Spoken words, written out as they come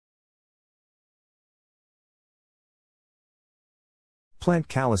Plant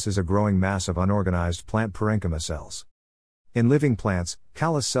callus is a growing mass of unorganized plant parenchyma cells. In living plants,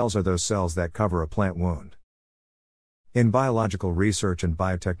 callus cells are those cells that cover a plant wound. In biological research and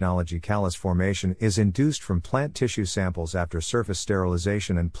biotechnology, callus formation is induced from plant tissue samples after surface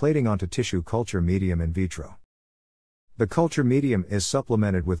sterilization and plating onto tissue culture medium in vitro. The culture medium is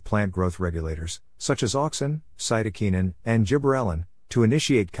supplemented with plant growth regulators, such as auxin, cytokinin, and gibberellin, to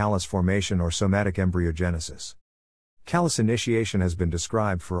initiate callus formation or somatic embryogenesis. Callus initiation has been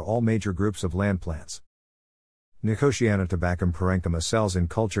described for all major groups of land plants. Nicotiana tabacum parenchyma cells in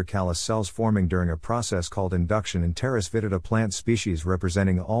culture, callus cells forming during a process called induction in Pteris vittata plant species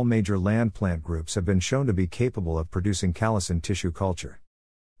representing all major land plant groups have been shown to be capable of producing callus in tissue culture.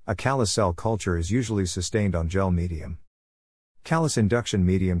 A callus cell culture is usually sustained on gel medium. Callus induction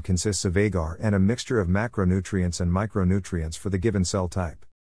medium consists of agar and a mixture of macronutrients and micronutrients for the given cell type.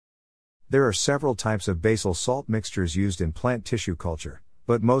 There are several types of basal salt mixtures used in plant tissue culture,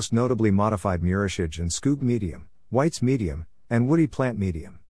 but most notably modified muriatage and skoog medium, White's medium, and woody plant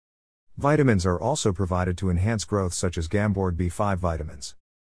medium. Vitamins are also provided to enhance growth, such as Gamborg B5 vitamins.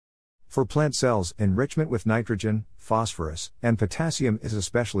 For plant cells, enrichment with nitrogen, phosphorus, and potassium is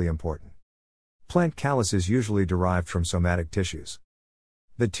especially important. Plant callus is usually derived from somatic tissues.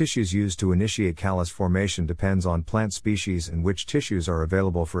 The tissues used to initiate callus formation depends on plant species and which tissues are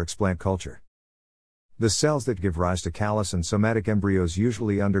available for explant culture. The cells that give rise to callus and somatic embryos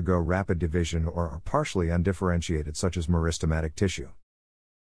usually undergo rapid division or are partially undifferentiated, such as meristematic tissue.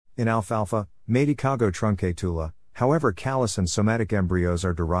 In alfalfa, Medicago truncatula, however, callus and somatic embryos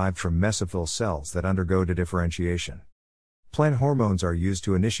are derived from mesophyll cells that undergo dedifferentiation. Plant hormones are used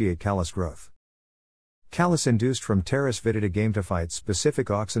to initiate callus growth. Callus induced from Pteris vittata gametophyte specific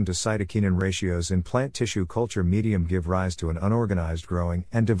auxin to cytokinin ratios in plant tissue culture medium give rise to an unorganized growing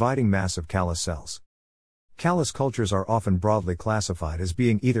and dividing mass of callus cells. Callus cultures are often broadly classified as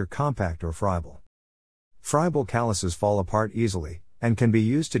being either compact or friable. Friable calluses fall apart easily, and can be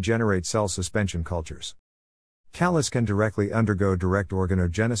used to generate cell suspension cultures. Callus can directly undergo direct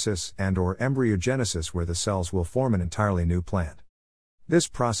organogenesis and/or embryogenesis, where the cells will form an entirely new plant. This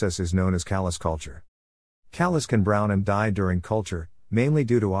process is known as callus culture. Callus can brown and die during culture, mainly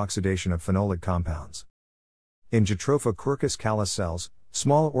due to oxidation of phenolic compounds. In Jatropha quercus callus cells,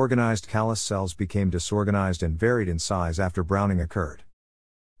 small organized callus cells became disorganized and varied in size after browning occurred.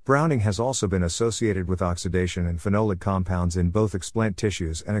 Browning has also been associated with oxidation and phenolic compounds in both explant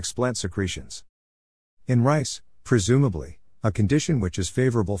tissues and explant secretions. In rice, presumably, a condition which is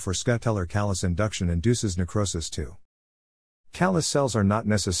favorable for scutellar callus induction induces necrosis too. Callus cells are not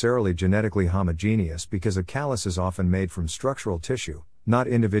necessarily genetically homogeneous because a callus is often made from structural tissue, not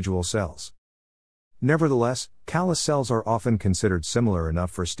individual cells. Nevertheless, callus cells are often considered similar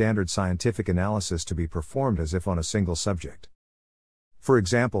enough for standard scientific analysis to be performed as if on a single subject. For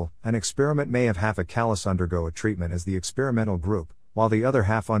example, an experiment may have half a callus undergo a treatment as the experimental group, while the other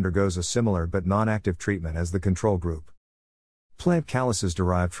half undergoes a similar but non-active treatment as the control group. Plant calluses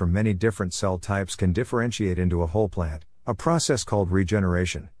derived from many different cell types can differentiate into a whole plant, a process called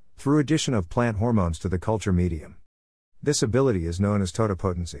regeneration, through addition of plant hormones to the culture medium. This ability is known as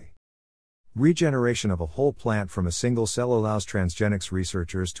totipotency. Regeneration of a whole plant from a single cell allows transgenics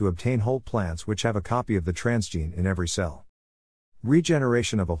researchers to obtain whole plants which have a copy of the transgene in every cell.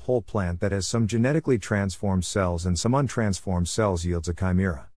 Regeneration of a whole plant that has some genetically transformed cells and some untransformed cells yields a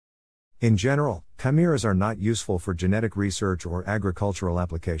chimera. In general, chimeras are not useful for genetic research or agricultural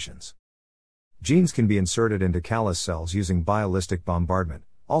applications. Genes can be inserted into callus cells using biolistic bombardment,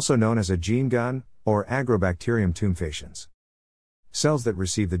 also known as a gene gun, or Agrobacterium tumefaciens. Cells that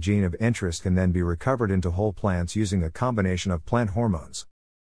receive the gene of interest can then be recovered into whole plants using a combination of plant hormones.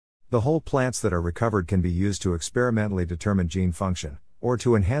 The whole plants that are recovered can be used to experimentally determine gene function, or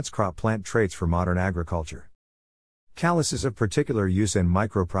to enhance crop plant traits for modern agriculture. Callus is of particular use in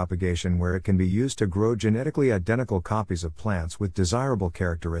micropropagation, where it can be used to grow genetically identical copies of plants with desirable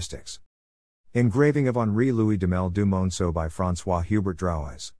characteristics. Engraving of Henri Louis Demel du Monceau by François Hubert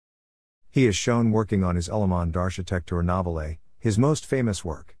Drouais. He is shown working on his Éléments d'architecture nouvelle, his most famous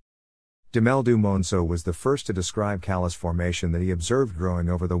work. Demel du Monceau was the first to describe callus formation that he observed growing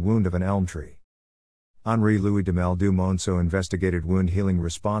over the wound of an elm tree. Henri Louis Demel du Monceau investigated wound healing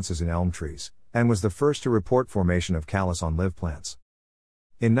responses in elm trees, and was the first to report formation of callus on live plants.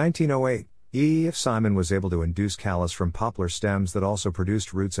 In 1908, E. F. Simon was able to induce callus from poplar stems that also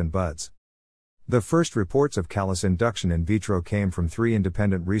produced roots and buds. The first reports of callus induction in vitro came from 3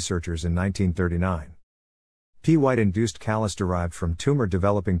 independent researchers in 1939. P. White induced callus derived from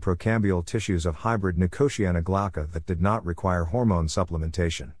tumor-developing procambial tissues of hybrid Nicotiana glauca that did not require hormone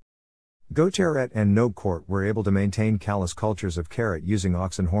supplementation. Gautier and Noguecourt were able to maintain callus cultures of carrot using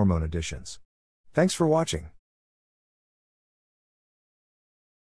auxin hormone additions. Thanks for watching.